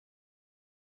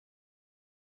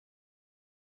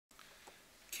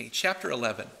Okay, chapter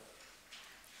 11.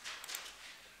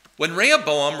 When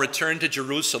Rehoboam returned to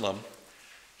Jerusalem,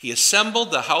 he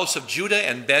assembled the house of Judah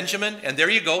and Benjamin, and there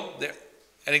you go,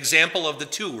 an example of the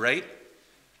two, right?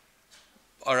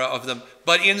 Or of them.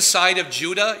 But inside of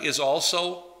Judah is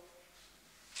also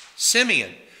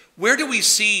Simeon. Where do we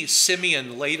see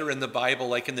Simeon later in the Bible,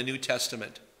 like in the New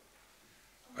Testament?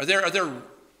 Are there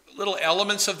little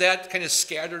elements of that kind of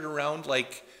scattered around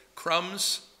like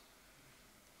crumbs?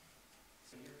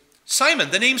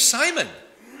 Simon, the name Simon.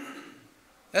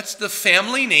 That's the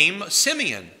family name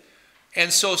Simeon.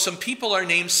 And so some people are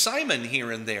named Simon here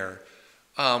and there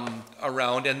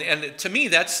around. And to me,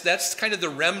 that's kind of the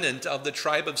remnant of the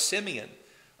tribe of Simeon,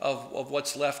 of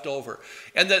what's left over.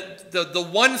 And the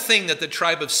one thing that the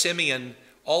tribe of Simeon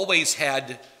always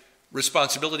had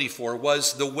responsibility for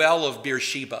was the well of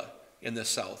Beersheba in the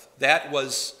south. There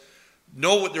was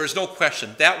no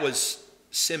question. That was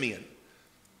Simeon,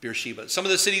 Beersheba. Some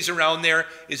of the cities around there,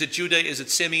 is it Judah, is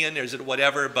it Simeon, or is it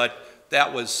whatever, but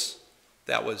that was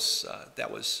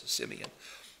Simeon.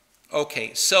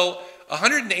 Okay, so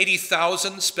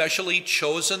 180,000 specially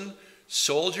chosen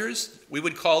soldiers. We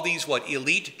would call these what?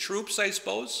 Elite troops, I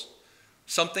suppose?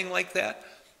 Something like that.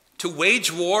 To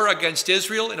wage war against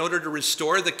Israel in order to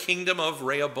restore the kingdom of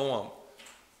Rehoboam.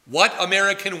 What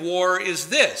American war is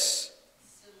this?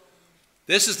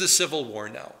 This is the Civil War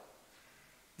now.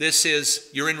 This is,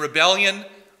 you're in rebellion.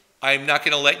 I'm not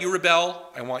going to let you rebel.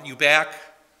 I want you back.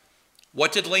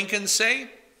 What did Lincoln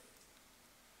say?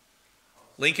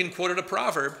 Lincoln quoted a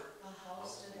proverb. A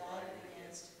house divided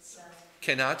against itself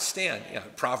Cannot stand. Yeah,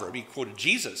 proverb. He quoted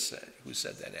Jesus, who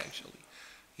said that actually.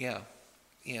 Yeah.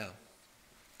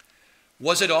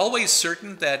 Was it always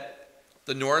certain that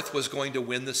the North was going to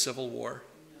win the Civil War?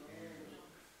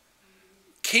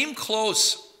 Came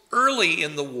close early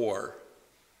in the war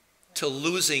to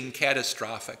losing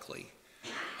catastrophically.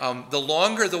 The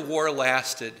longer the war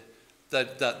lasted,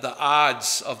 the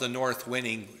odds of the North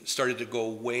winning started to go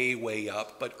way, way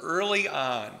up. But early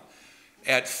on,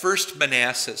 at First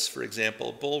Manassas, for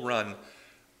example, Bull Run,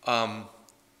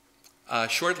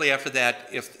 shortly after that,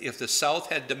 if the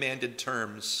South had demanded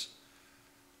terms,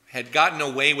 had gotten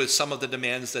away with some of the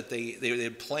demands that they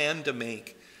had planned to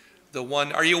make,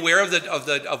 are you aware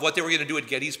of what they were going to do at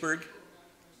Gettysburg?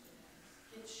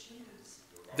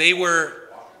 They were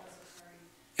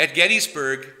at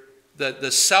Gettysburg.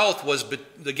 The South was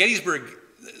the Gettysburg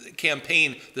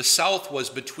campaign. The South was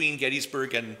between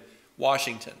Gettysburg and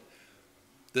Washington.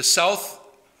 The South,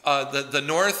 the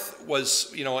North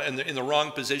was in the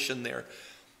wrong position there,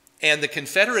 and the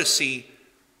Confederacy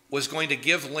was going to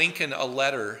give Lincoln a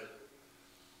letter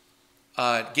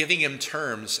giving him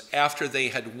terms after they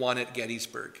had won at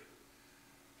Gettysburg,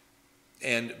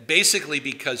 and basically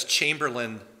because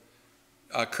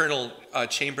Colonel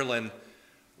Chamberlain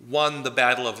won the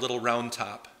Battle of Little Round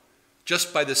Top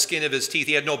just by the skin of his teeth.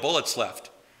 He had no bullets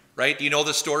left, right? Do you know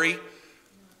the story?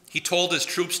 He told his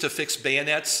troops to fix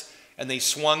bayonets, and they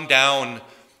swung down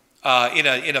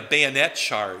in a bayonet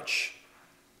charge,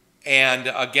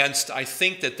 and against, I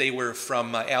think that they were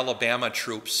from Alabama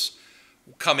troops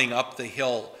coming up the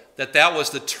hill. That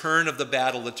was the turn of the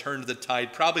battle, the turn of the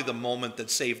tide, probably the moment that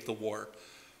saved the war.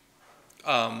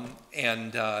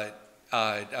 And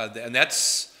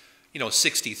that's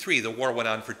 63. The war went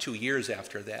on for 2 years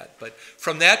after that. But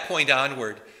from that point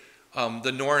onward,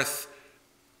 the North,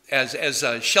 as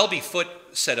Shelby Foote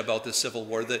said about the Civil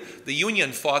War, the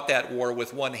Union fought that war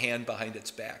with one hand behind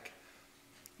its back.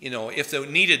 If they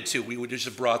needed to, we would just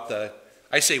have brought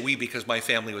I say we because my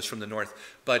family was from the North,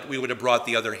 but we would have brought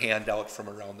the other hand out from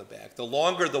around the back. The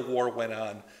longer the war went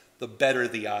on, the better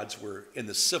the odds were in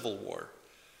the Civil War.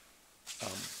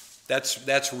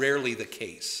 That's rarely the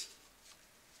case.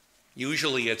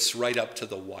 Usually it's right up to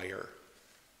the wire,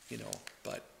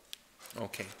 but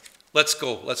okay. Let's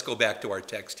go back to our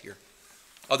text here.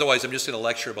 Otherwise, I'm just going to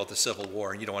lecture about the Civil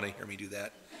War, and you don't want to hear me do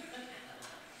that.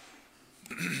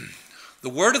 The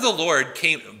word of the Lord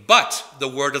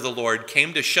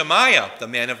came to Shemaiah, the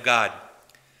man of God.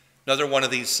 Another one of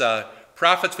these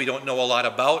prophets we don't know a lot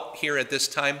about here at this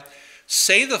time.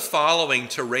 Say the following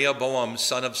to Rehoboam,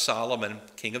 son of Solomon,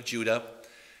 king of Judah,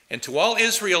 and to all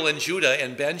Israel and Judah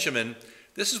and Benjamin,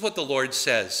 this is what the Lord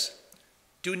says.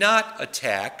 Do not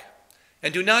attack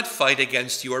and do not fight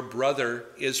against your brother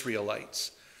Israelites.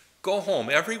 Go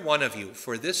home, every one of you,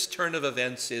 for this turn of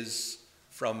events is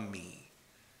from me.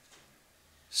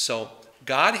 So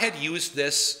God had used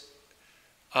this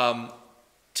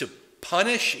to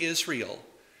punish Israel,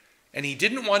 and he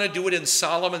didn't want to do it in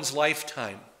Solomon's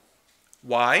lifetime.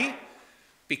 Why?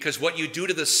 Because what you do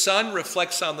to the son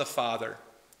reflects on the father.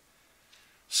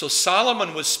 So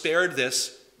Solomon was spared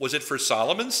this Was it for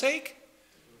Solomon's sake?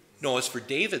 No, it's for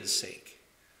David's sake.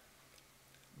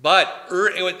 But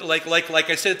like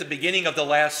I said at the beginning of the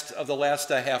last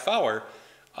half hour,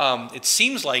 it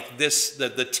seems like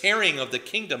the tearing of the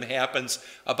kingdom happens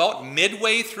about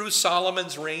midway through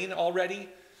Solomon's reign already,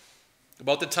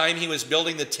 about the time he was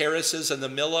building the terraces and the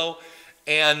Millo,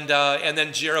 and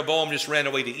then Jeroboam just ran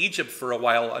away to Egypt for a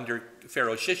while under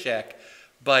Pharaoh Shishak,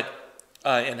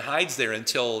 and hides there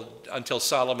until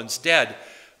Solomon's dead.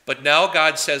 But now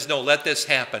God says, no, let this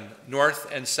happen, north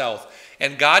and south.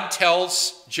 And God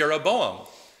tells Jeroboam,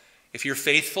 if you're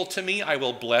faithful to me, I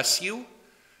will bless you,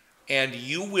 and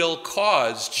you will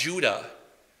cause Judah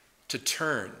to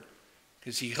turn.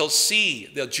 Because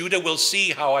Judah will see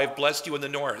how I've blessed you in the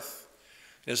north.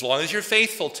 And as long as you're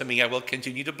faithful to me, I will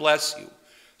continue to bless you.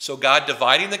 So God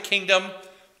dividing the kingdom,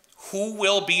 who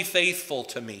will be faithful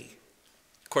to me?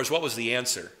 Of course, what was the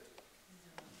answer?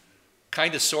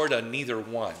 Kind of, sort of, neither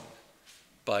one.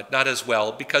 But not as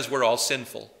well, because we're all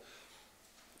sinful.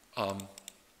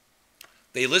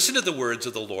 They listened to the words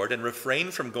of the Lord and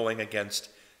refrained from going against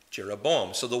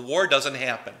Jeroboam. So the war doesn't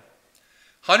happen.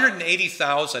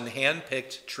 180,000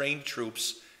 hand-picked, trained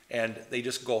troops, and they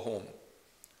just go home.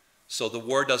 So the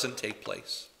war doesn't take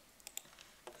place.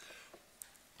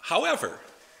 However,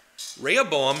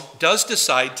 Rehoboam does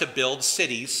decide to build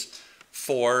cities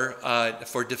for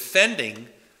defending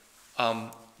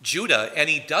Judah, and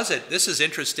he does it. This is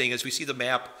interesting as we see the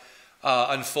map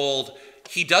unfold.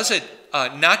 He does it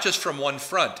not just from one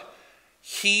front.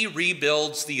 He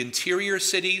rebuilds the interior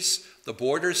cities, the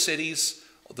border cities,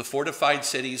 the fortified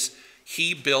cities.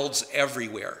 He builds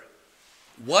everywhere.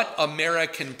 What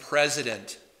American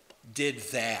president did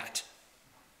that?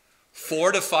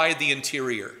 Fortified the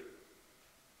interior.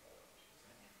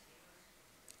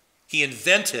 He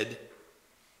invented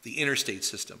the interstate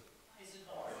system.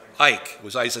 Ike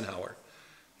was Eisenhower.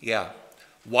 Yeah.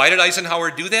 Why did Eisenhower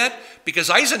do that?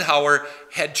 Because Eisenhower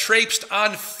had traipsed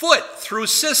on foot through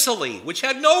Sicily, which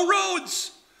had no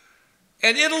roads,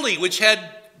 and Italy, which had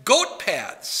goat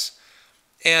paths,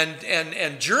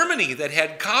 and Germany that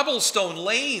had cobblestone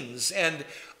lanes. And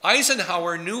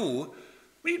Eisenhower knew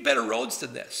we need better roads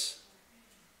than this.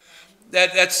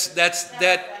 That's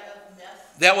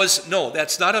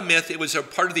not a myth. It was a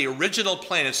part of the original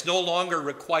plan. It's no longer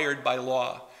required by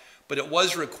law. But it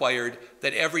was required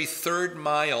that every third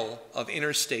mile of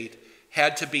interstate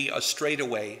had to be a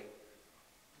straightaway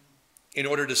in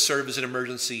order to serve as an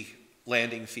emergency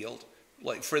landing field.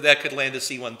 Like for that could land a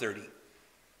C-130.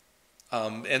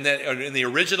 And that in the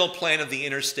original plan of the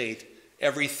interstate,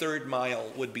 every third mile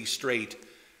would be straight.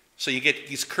 So you get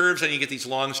these curves and you get these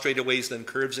long straightaways, then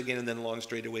curves again, and then long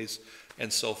straightaways,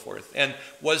 and so forth. And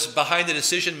was behind the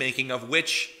decision making of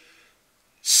which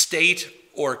state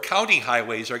or county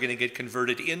highways are going to get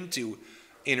converted into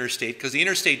interstate, because the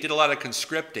interstate did a lot of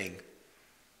conscripting,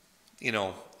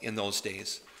 in those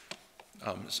days.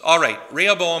 All right,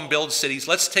 Rehoboam builds cities.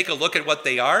 Let's take a look at what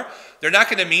they are. They're not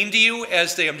going to mean to you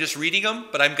I'm just reading them,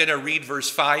 but I'm going to read verse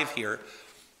 5 here.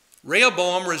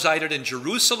 Rehoboam resided in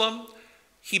Jerusalem.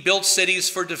 He built cities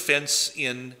for defense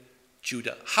in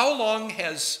Judah.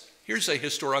 Here's a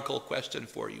historical question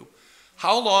for you.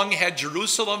 How long had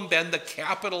Jerusalem been the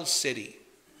capital city?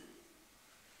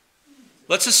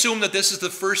 Let's assume that this is the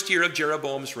first year of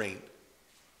Jeroboam's reign.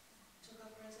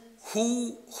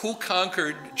 Who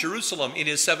conquered Jerusalem in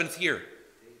his 7th year?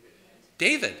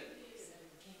 David.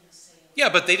 Yeah,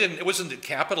 but it wasn't the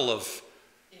capital of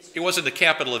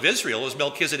Israel. It was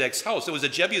Melchizedek's house. It was a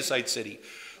Jebusite city.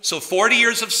 So 40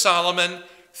 years of Solomon,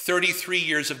 33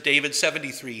 years of David,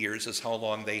 73 years is how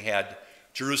long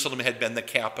Jerusalem had been the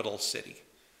capital city.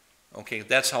 Okay,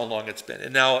 that's how long it's been.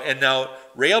 And now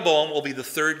Rehoboam will be the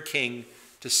 3rd king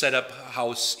to set up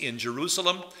house in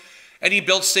Jerusalem. And he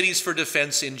built cities for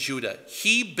defense in Judah.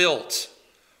 He built.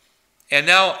 And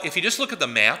now, if you just look at the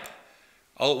map,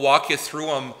 I'll walk you through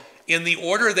them in the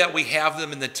order that we have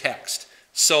them in the text.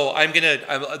 So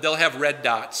they'll have red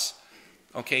dots.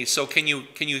 Okay, so can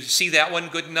you see that one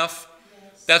good enough?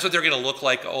 Yes. That's what they're going to look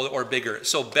like, or bigger.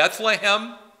 So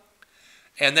Bethlehem,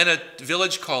 and then a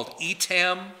village called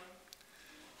Etam,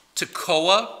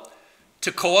 Tekoa.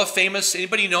 Tekoa, famous.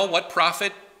 Anybody know what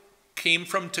prophet came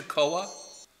from Tekoa?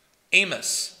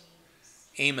 Amos.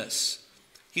 He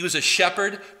was a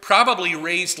shepherd, probably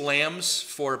raised lambs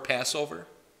for Passover.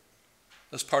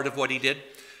 That's part of what he did.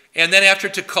 And then after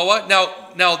Tekoa,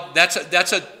 now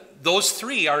those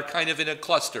three are kind of in a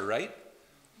cluster, right?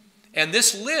 And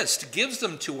this list gives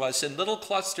them to us in little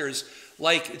clusters,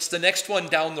 like it's the next one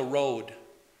down the road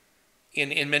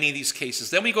in many of these cases.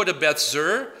 Then we go to Beth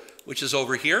Zur, which is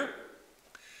over here.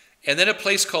 And then a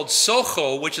place called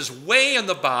Socho, which is way in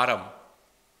the bottom.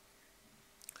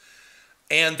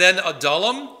 And then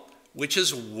Adullam, which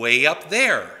is way up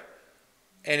there.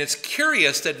 And it's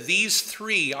curious that these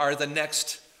three are the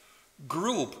next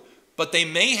group, but they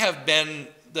may have been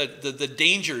the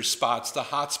danger spots, the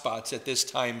hot spots at this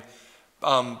time,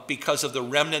 because of the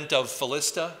remnant of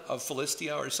Philistia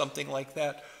or something like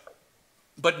that.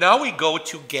 But now we go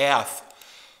to Gath.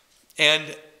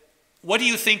 And what do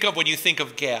you think of when you think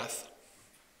of Gath?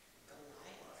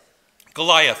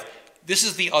 Goliath. This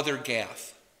is the other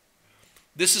Gath.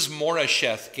 This is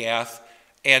Moresheth Gath.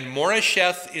 And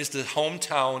Moresheth is the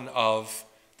hometown of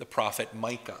the prophet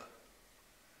Micah.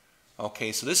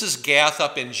 Okay, so this is Gath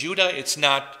up in Judah. It's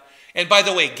not, and by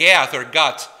the way, Gath or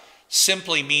Gut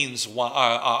simply means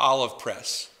olive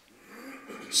press.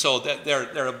 So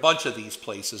there are a bunch of these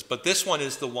places, but this one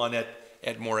is the one at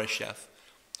Moresheth.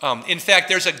 In fact,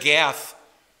 there's a Gath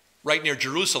right near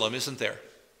Jerusalem, isn't there?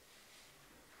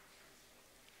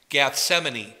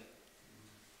 Gethsemane.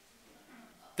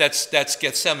 That's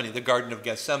Gethsemane, the Garden of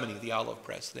Gethsemane, the olive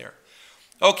press there.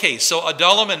 Okay, so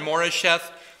Adullam and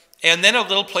Moresheth, and then a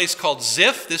little place called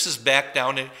Ziph. This is back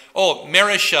down in,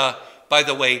 Mareshah, by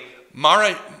the way.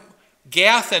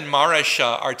 Gath and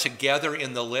Mareshah are together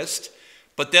in the list,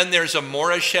 but then there's a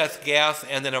Moresheth Gath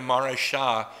and then a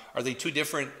Mareshah. Are they two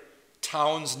different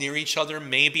towns near each other?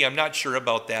 Maybe, I'm not sure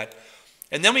about that.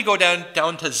 And then we go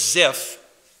down to Ziph,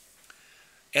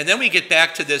 and then we get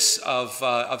back to this of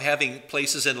having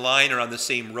places in line or on the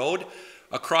same road.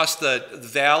 Across the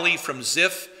valley from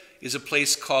Ziph is a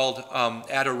place called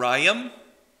Adorayim.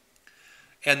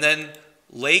 And then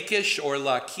Lachish or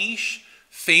Lachish,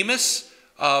 famous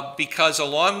because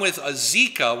along with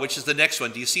Azekah, which is the next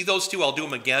one. Do you see those two? I'll do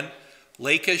them again.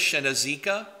 Lachish and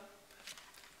Azekah.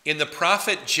 In the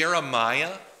prophet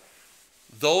Jeremiah,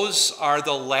 those are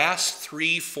the last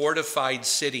three fortified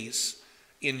cities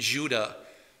in Judah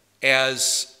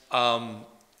as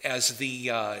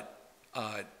the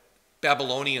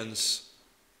Babylonians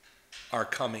are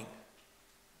coming.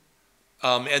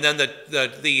 And then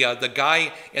the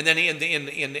guy, and then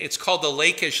in it's called the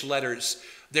Lachish letters.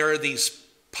 There are these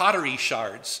pottery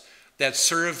shards that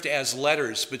served as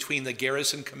letters between the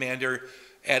garrison commander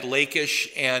at Lachish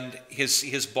and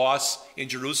his boss in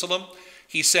Jerusalem.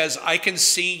 He says, I can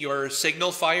see your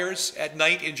signal fires at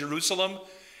night in Jerusalem.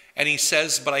 And he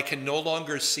says, but I can no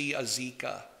longer see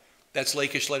Azekah. That's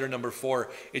Lachish letter number 4.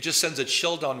 It just sends a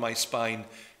chill down my spine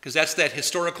because that's that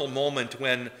historical moment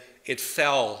when it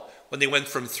fell, when they went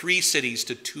from 3 cities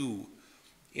to 2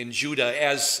 in Judah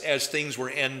as things were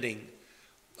ending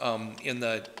in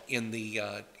the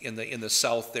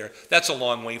south there. That's a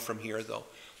long way from here though.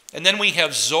 And then we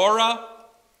have Zorah,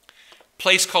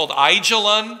 place called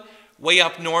Aijalon, way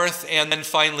up north, and then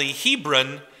finally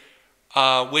Hebron,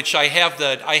 which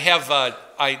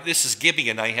this is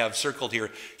Gibeon I have circled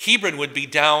here. Hebron would be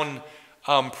down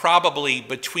probably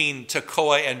between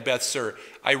Tekoa and Bethsur.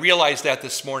 I realized that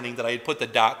this morning that I had put the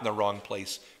dot in the wrong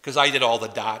place because I did all the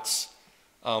dots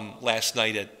last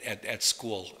night at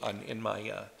school in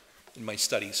my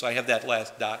study. So I have that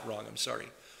last dot wrong, I'm sorry.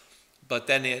 But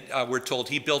then we're told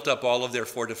he built up all of their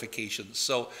fortifications.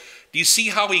 So do you see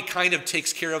how he kind of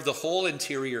takes care of the whole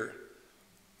interior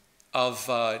of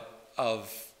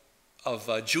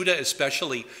Judah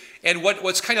especially? And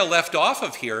what's kind of left off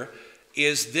of here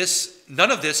is this,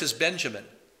 none of this is Benjamin.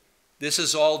 This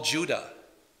is all Judah.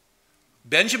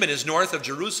 Benjamin is north of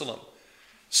Jerusalem.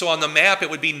 So on the map it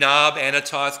would be Nob,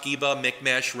 Anatoth, Geba,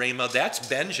 Michmash, Ramah. That's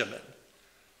Benjamin.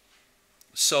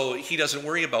 So he doesn't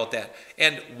worry about that.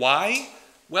 And why?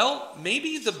 Well,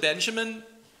 maybe the Benjamin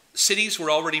cities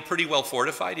were already pretty well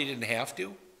fortified. He didn't have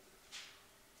to.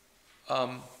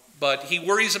 But he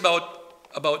worries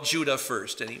about Judah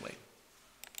first anyway.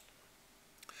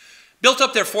 Built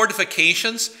up their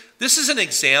fortifications. This is an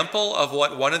example of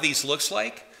what one of these looks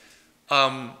like.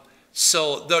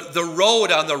 So the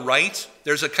road on the right,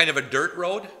 there's a kind of a dirt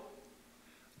road.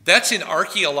 That's an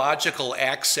archaeological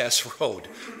access road.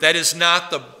 That is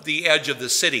not the edge of the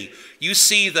city. You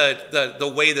see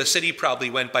the way the city probably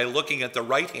went by looking at the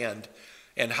right hand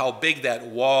and how big that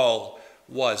wall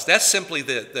was. That's simply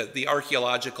the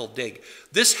archaeological dig.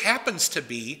 This happens to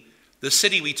be the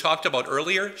city we talked about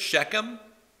earlier, Shechem.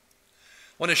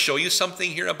 I want to show you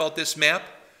something here about this map.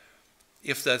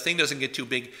 If the thing doesn't get too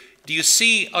big. Do you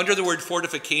see under the word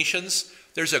fortifications,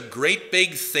 there's a great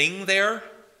big thing there?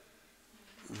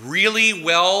 Really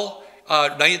well,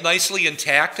 nicely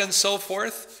intact and so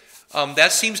forth.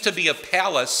 That seems to be a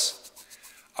palace.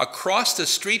 Across the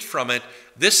street from it,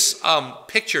 this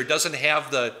picture doesn't have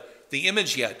the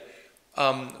image yet,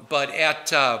 but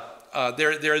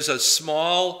there is a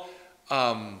small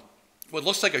what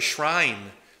looks like a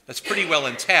shrine that's pretty well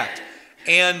intact.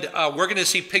 And we're going to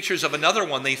see pictures of another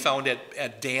one they found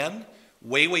at Dan,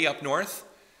 way up north,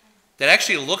 that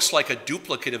actually looks like a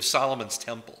duplicate of Solomon's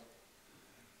temple.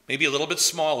 Maybe a little bit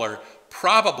smaller,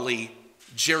 probably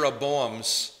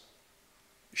Jeroboam's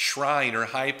shrine or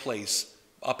high place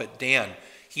up at Dan.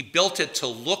 He built it to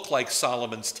look like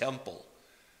Solomon's temple.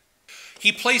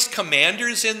 He placed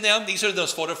commanders in them, these are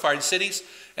those fortified cities,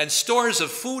 and stores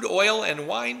of food, oil, and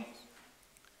wine.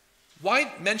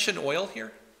 Why mention oil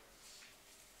here?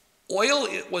 Oil,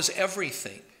 it was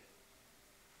everything.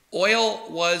 Oil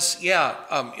was,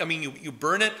 you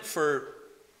burn it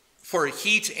for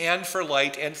heat and for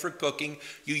light and for cooking.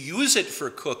 You use it for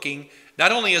cooking,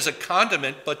 not only as a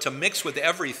condiment, but to mix with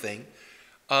everything.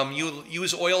 You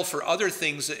use oil for other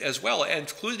things as well,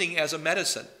 including as a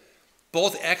medicine,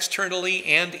 both externally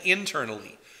and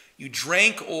internally. You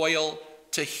drank oil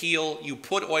to heal. You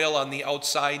put oil on the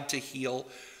outside to heal.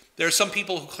 There are some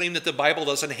people who claim that the Bible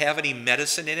doesn't have any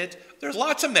medicine in it. There's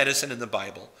lots of medicine in the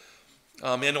Bible.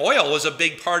 And oil was a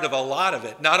big part of a lot of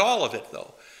it. Not all of it,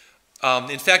 though.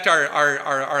 In fact,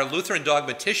 our Lutheran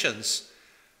dogmaticians,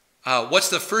 what's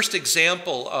the first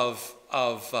example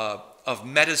of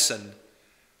medicine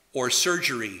or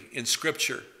surgery in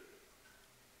Scripture?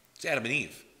 It's Adam and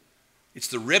Eve. It's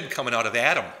the rib coming out of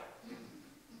Adam.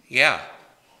 Yeah.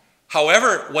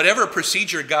 However, whatever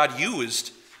procedure God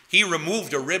used, he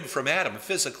removed a rib from Adam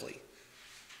physically.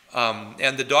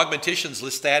 And the dogmaticians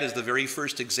list that as the very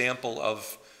first example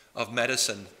of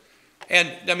medicine. And,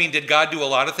 did God do a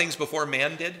lot of things before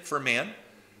man did for man?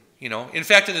 In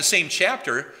fact, in the same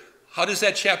chapter, how does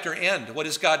that chapter end? What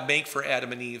does God make for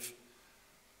Adam and Eve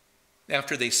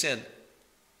after they sin?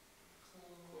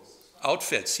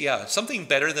 Outfits, yeah. Something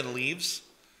better than leaves.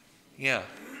 Yeah,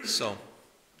 so.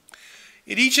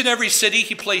 In each and every city,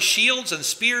 he placed shields and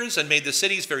spears and made the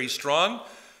cities very strong.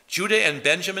 Judah and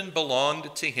Benjamin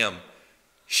belonged to him.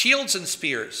 Shields and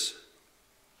spears.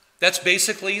 That's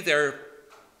basically their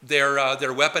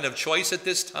weapon of choice at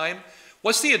this time.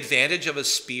 What's the advantage of a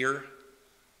spear?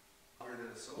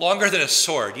 Longer than a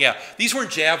sword, yeah. These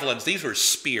weren't javelins, these were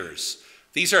spears.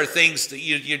 These are things that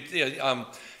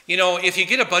if you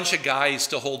get a bunch of guys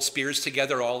to hold spears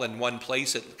together all in one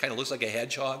place, it kind of looks like a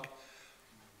hedgehog.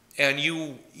 And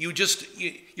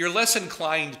you're less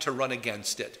inclined to run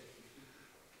against it.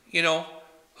 You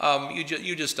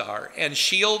just are. And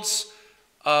shields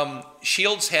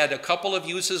had a couple of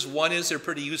uses. One is they're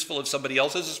pretty useful if somebody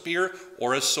else has a spear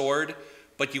or a sword.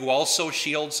 But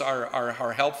shields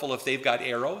are helpful if they've got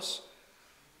arrows.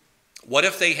 What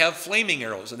if they have flaming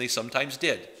arrows? And they sometimes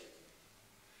did.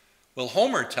 Well,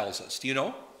 Homer tells us, do you know?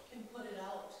 You can put it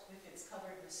out if it's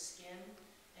covered with skin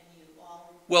and you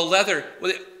all... Well, leather,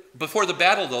 before the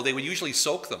battle though, they would usually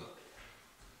soak them.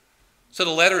 So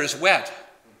the leather is wet.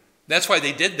 That's why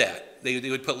they did that. They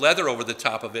would put leather over the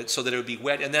top of it so that it would be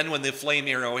wet. And then when the flame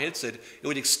arrow hits it, it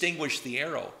would extinguish the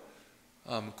arrow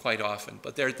quite often.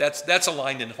 But that's a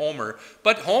line in Homer.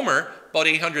 But Homer, about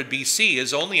 800 BC,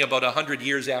 is only about 100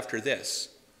 years after this.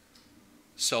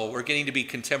 So we're getting to be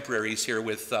contemporaries here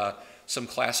with some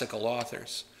classical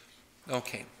authors.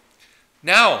 Okay.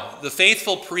 Now, the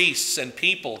faithful priests and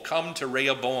people come to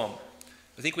Rehoboam.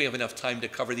 I think we have enough time to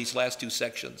cover these last two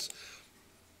sections.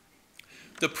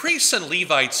 The priests and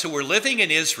Levites who were living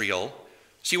in Israel,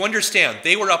 so you understand,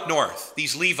 they were up north,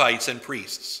 these Levites and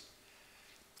priests.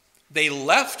 They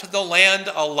left the land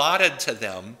allotted to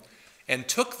them and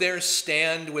took their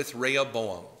stand with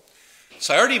Rehoboam.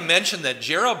 So I already mentioned that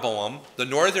Jeroboam, the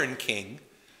northern king,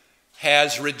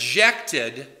 has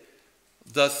rejected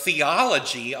the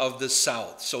theology of the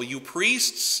south. So you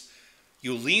priests,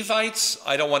 you Levites,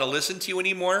 I don't want to listen to you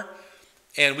anymore.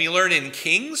 And we learn in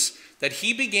Kings that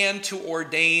he began to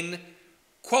ordain,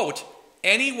 quote,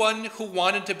 anyone who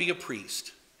wanted to be a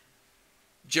priest.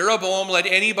 Jeroboam let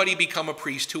anybody become a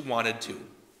priest who wanted to.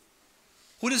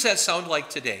 Who does that sound like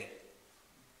today?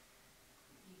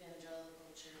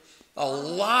 Evangelical church. A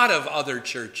lot of other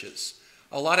churches.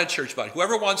 A lot of church bodies.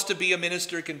 Whoever wants to be a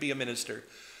minister can be a minister.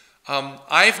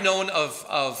 I've known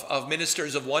of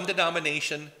ministers of one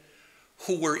denomination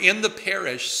who were in the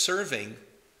parish serving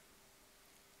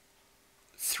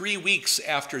 3 weeks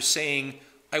after saying,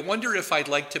 I wonder if I'd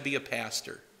like to be a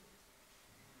pastor.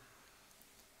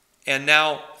 And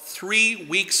now 3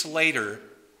 weeks later,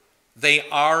 they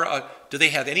are, do they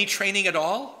have any training at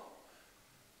all?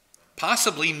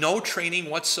 Possibly no training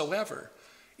whatsoever.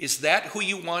 Is that who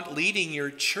you want leading your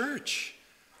church?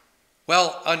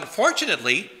 Well,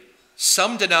 unfortunately,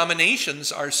 some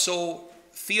denominations are so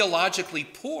theologically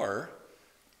poor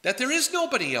that there is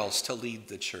nobody else to lead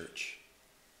the church.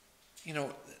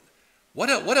 What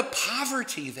a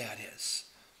poverty that is.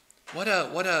 What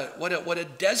a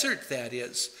desert that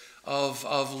is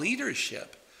of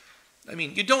leadership. I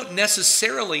mean, you don't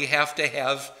necessarily have to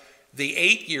have the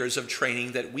 8 years of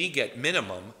training that we get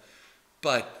minimum,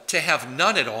 but to have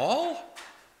none at all,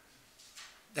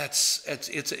 it's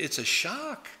a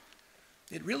shock.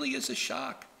 It really is a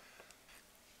shock.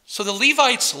 So the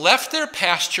Levites left their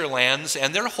pasture lands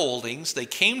and their holdings. They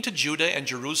came to Judah and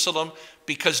Jerusalem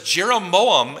because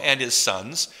Jeroboam and his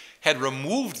sons had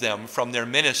removed them from their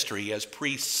ministry as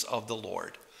priests of the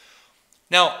Lord.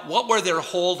 Now, what were their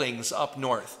holdings up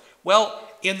north? Well,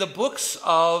 in the books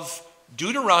of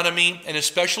Deuteronomy and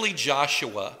especially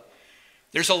Joshua,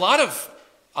 there's a lot of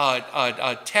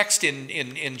text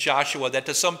in Joshua that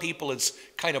to some people is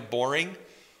kind of boring,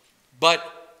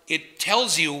 but it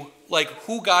tells you like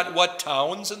who got what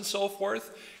towns and so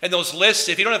forth. And those lists,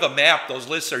 if you don't have a map, those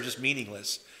lists are just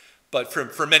meaningless. But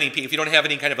for many people, if you don't have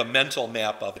any kind of a mental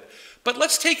map of it. But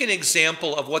let's take an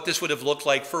example of what this would have looked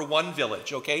like for one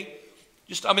village, okay?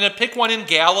 I'm going to pick one in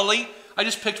Galilee. I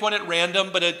just picked one at random,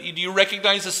 but do you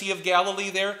recognize the Sea of Galilee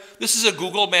there? This is a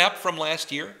Google map from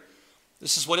last year.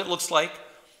 This is what it looks like.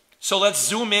 So let's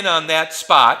zoom in on that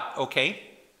spot, okay?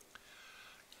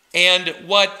 And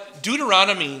what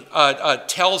Deuteronomy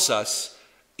tells us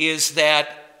is that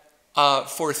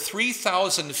for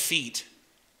 3,000 feet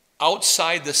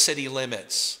outside the city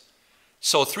limits,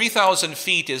 so 3,000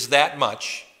 feet is that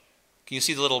much. Can you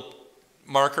see the little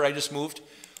marker I just moved?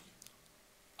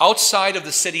 Outside of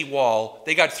the city wall,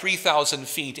 they got 3,000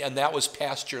 feet, and that was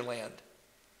pasture land.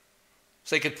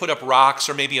 So they could put up rocks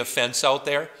or maybe a fence out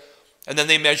there. And then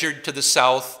they measured to the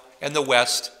south and the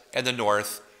west and the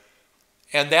north.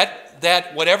 And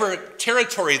that whatever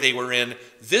territory they were in,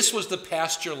 this was the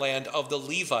pasture land of the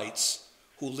Levites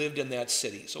who lived in that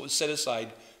city. So it was set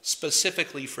aside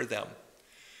specifically for them.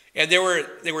 And there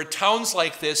were towns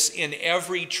like this in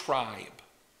every tribe.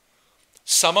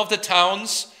 Some of the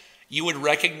towns you would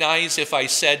recognize if I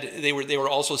said they were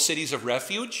also cities of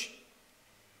refuge.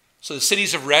 So the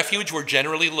cities of refuge were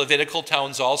generally Levitical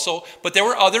towns also, but there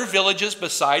were other villages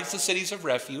besides the cities of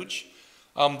refuge.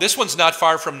 This one's not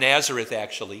far from Nazareth,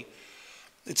 actually.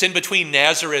 It's in between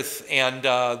Nazareth and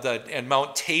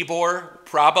Mount Tabor,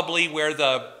 probably where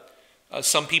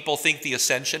some people think the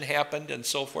ascension happened and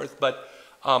so forth. But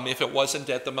if it wasn't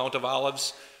at the Mount of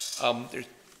Olives,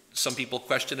 some people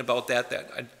question about that.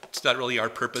 It's not really our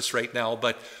purpose right now.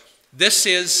 But this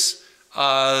is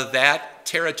that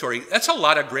territory. That's a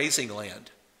lot of grazing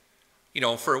land.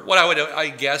 For what I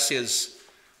guess is,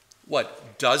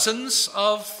 dozens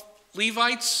of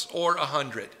Levites or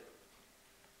 100,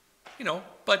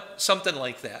 but something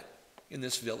like that in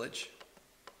this village.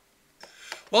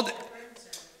 Well,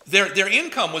 their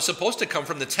income was supposed to come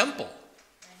from the temple,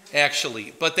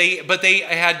 actually, but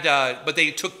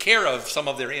they took care of some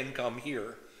of their income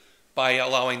here by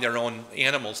allowing their own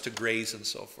animals to graze and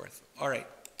so forth. All right.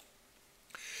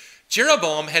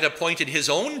 Jeroboam had appointed his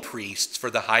own priests for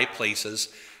the high places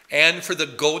and for the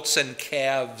goats and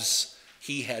calves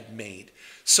he had made.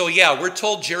 So yeah, we're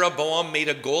told Jeroboam made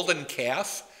a golden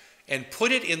calf and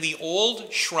put it in the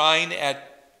old shrine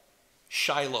at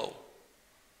Shiloh.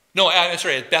 No,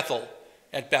 sorry, at Bethel.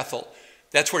 At Bethel.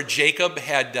 That's where Jacob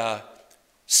had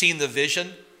seen the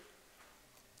vision.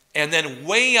 And then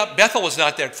way up, Bethel was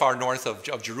not that far north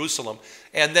of Jerusalem.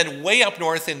 And then way up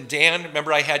north in Dan,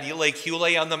 remember I had Lake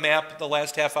Hule on the map the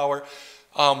last half hour?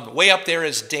 Way up there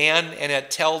is Dan, and at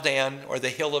Tel Dan, or the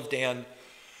hill of Dan,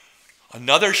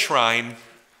 another shrine.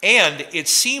 And it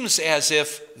seems as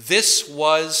if this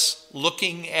was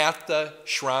looking at the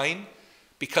shrine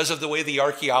because of the way the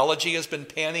archaeology has been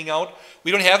panning out.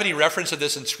 We don't have any reference to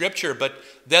this in Scripture, but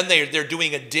then they're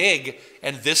doing a dig,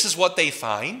 and this is what they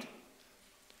find.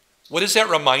 What does that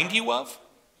remind you of?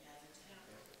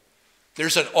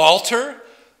 There's an altar,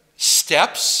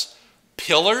 steps,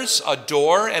 pillars, a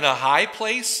door, and a high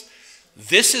place.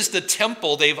 This is the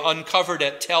temple they've uncovered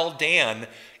at Tel Dan.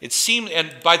 It seemed,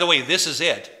 and by the way, this is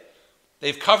it.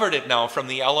 They've covered it now from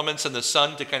the elements and the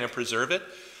sun to kind of preserve it.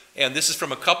 And this is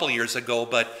from a couple years ago,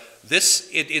 but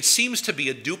it seems to be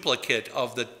a duplicate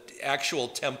of the actual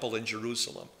temple in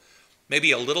Jerusalem.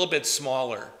 Maybe a little bit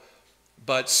smaller.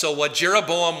 But so what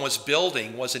Jeroboam was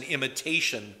building was an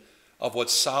imitation of what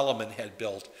Solomon had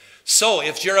built. So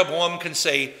if Jeroboam can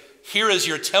say, "Here is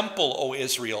your temple, O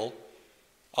Israel,"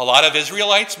 a lot of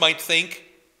Israelites might think,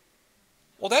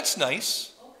 well, that's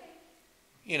nice.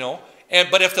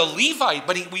 But if the Levite,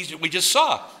 we just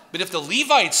saw, but if the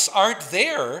Levites aren't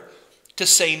there to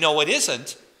say, no, it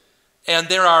isn't, and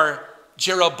there are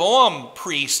Jeroboam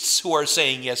priests who are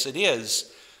saying, yes, it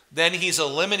is, then he's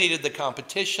eliminated the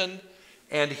competition,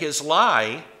 and his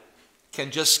lie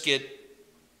can just get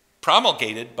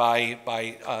promulgated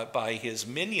by his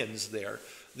minions there,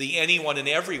 the anyone and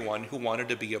everyone who wanted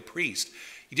to be a priest.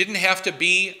 You didn't have to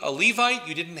be a Levite.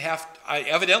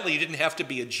 Evidently, you didn't have to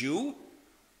be a Jew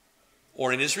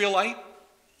or an Israelite.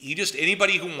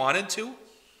 Anybody who wanted to.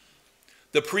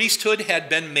 The priesthood had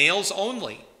been males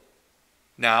only.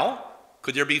 Now,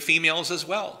 could there be females as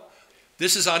well?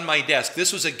 This is on my desk.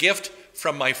 This was a gift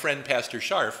from my friend Pastor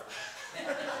Scharf.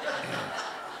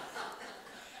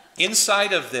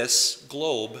 Inside of this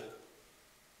globe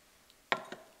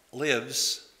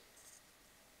lives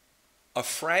a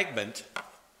fragment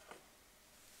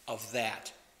of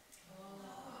that.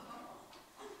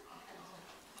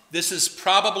 This is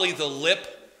probably the lip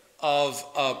of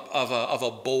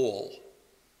a bowl.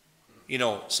 You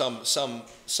know,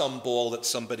 some bowl that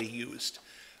somebody used.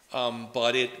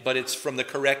 But it's from the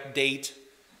correct date,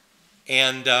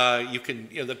 and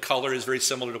the color is very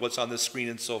similar to what's on the screen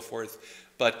and so forth.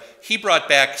 But he brought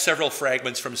back several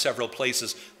fragments from several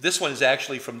places. This one is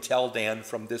actually from Tel Dan,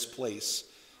 from this place.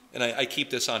 And I keep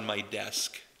this on my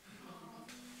desk.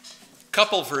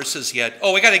 Couple verses yet.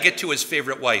 Oh, we got to get to his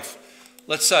favorite wife.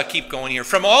 Let's keep going here.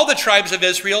 From all the tribes of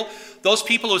Israel, those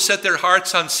people who set their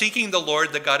hearts on seeking the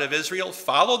Lord, the God of Israel,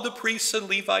 followed the priests and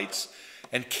Levites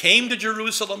and came to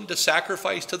Jerusalem to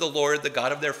sacrifice to the Lord, the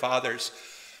God of their fathers.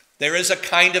 There is a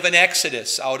kind of an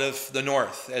exodus out of the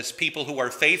north as people who are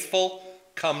faithful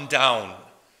come down.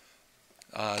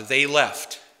 They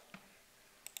left.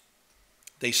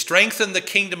 They strengthened the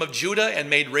kingdom of Judah and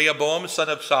made Rehoboam, son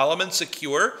of Solomon,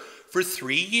 secure for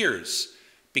 3 years,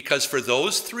 because for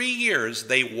those 3 years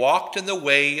they walked in the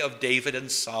way of David and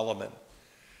Solomon.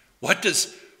 What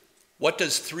does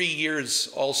 3 years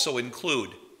also include?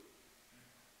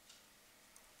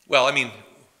 Well, I mean,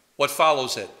 what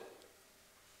follows it?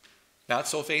 Not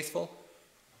so faithful?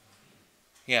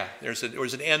 Yeah, there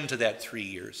was an end to that 3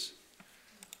 years.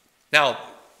 Now,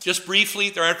 just briefly,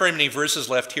 there aren't very many verses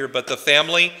left here, but the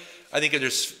family, I think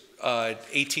there's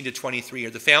 18 to 23 here.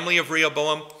 The family of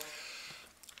Rehoboam.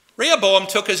 Rehoboam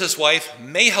took as his wife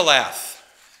Mahalath.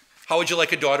 How would you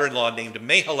like a daughter-in-law named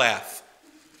Mahalath?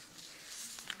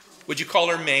 Would you call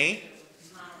her May?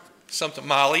 Something,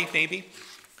 Molly, maybe?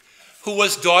 Who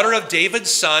was daughter of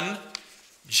David's son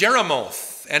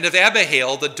Jeremoth, and of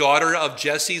Abihail, the daughter of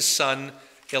Jesse's son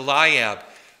Eliab.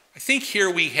 I think here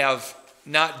we have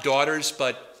not daughters,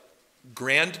 but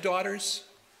granddaughters.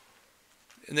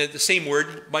 And the same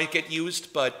word might get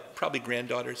used, but probably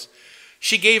granddaughters.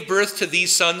 She gave birth to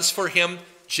these sons for him,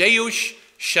 Jeush,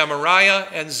 Shemariah,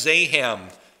 and Zaham.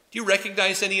 Do you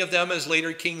recognize any of them as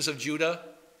later kings of Judah?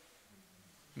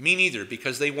 Me neither,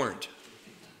 because they weren't.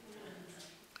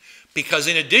 Because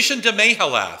in addition to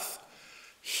Mahalath,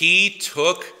 he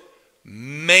took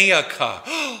Maacah.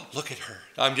 Oh, look at her.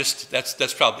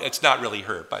 That's probably, it's not really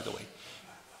her, by the way.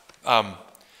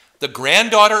 The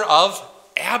granddaughter of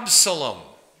Absalom.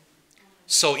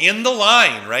 So in the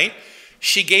line, right?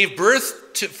 She gave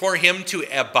birth for him to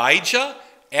Abijah,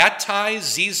 Attai,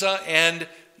 Ziza, and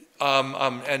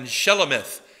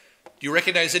Shelemith. Do you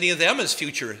recognize any of them as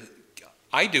future?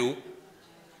 I do.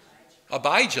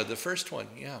 Abijah, the first one,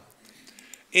 yeah.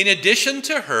 In addition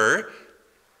to her,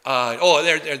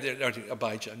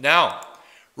 Abijah. Now,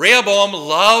 Rehoboam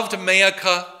loved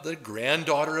Maacah, the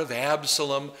granddaughter of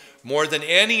Absalom, more than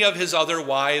any of his other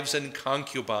wives and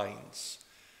concubines.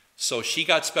 So she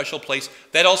got special place.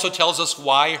 That also tells us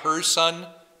why her son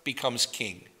becomes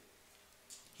king.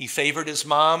 He favored his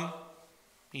mom.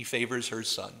 He favors her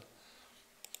son.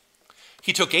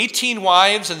 He took 18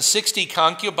 wives and 60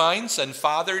 concubines and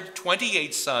fathered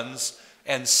 28 sons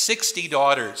and 60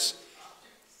 daughters.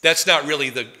 That's not really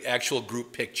the actual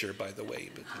group picture, by the way,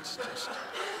 but it's just...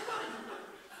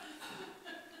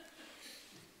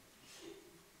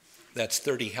 That's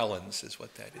 30 Helens is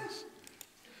what that is.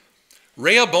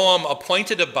 Rehoboam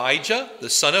appointed Abijah, the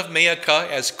son of Maacah,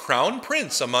 as crown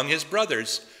prince among his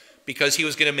brothers because he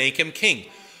was going to make him king.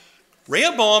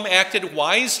 Rehoboam acted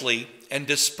wisely and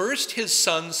dispersed his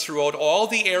sons throughout all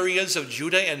the areas of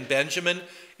Judah and Benjamin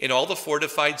in all the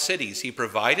fortified cities. He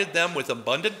provided them with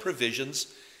abundant provisions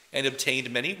and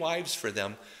obtained many wives for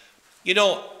them. You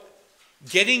know,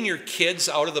 getting your kids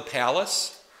out of the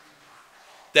palace,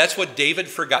 that's what David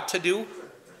forgot to do.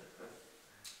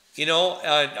 You know,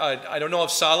 I don't know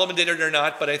if Solomon did it or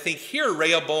not, but I think here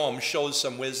Rehoboam shows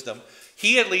some wisdom.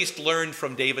 He at least learned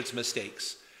from David's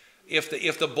mistakes.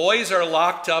 If the boys are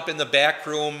locked up in the back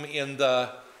room in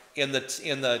the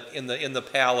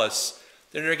palace,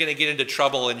 then they're going to get into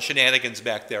trouble and shenanigans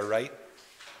back there, right?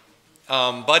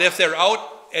 But if they're out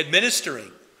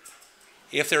administering,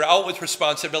 if they're out with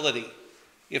responsibility,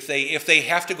 if they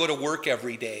have to go to work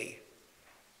every day,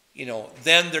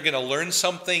 then they're going to learn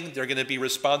something, they're going to be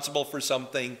responsible for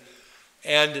something,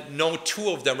 and no two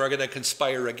of them are going to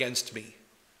conspire against me.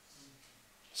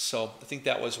 So I think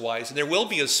that was wise. And there will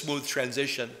be a smooth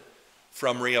transition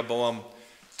from Rehoboam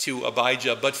to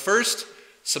Abijah. But first,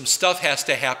 some stuff has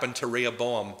to happen to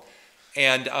Rehoboam.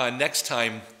 And next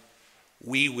time,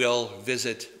 we will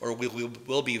visit, or we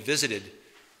will be visited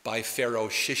by Pharaoh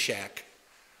Shishak,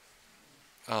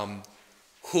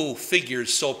 who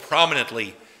figures so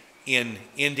prominently in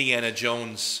Indiana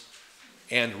Jones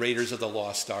and Raiders of the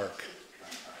Lost Ark.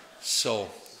 So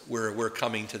we're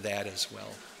coming to that as well.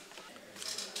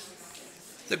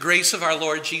 The grace of our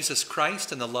Lord Jesus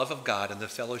Christ and the love of God and the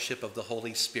fellowship of the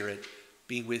Holy Spirit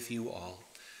be with you all.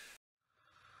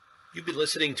 You've been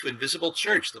listening to Invisible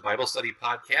Church, the Bible study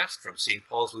podcast from St.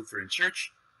 Paul's Lutheran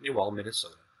Church, New Ulm,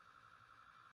 Minnesota.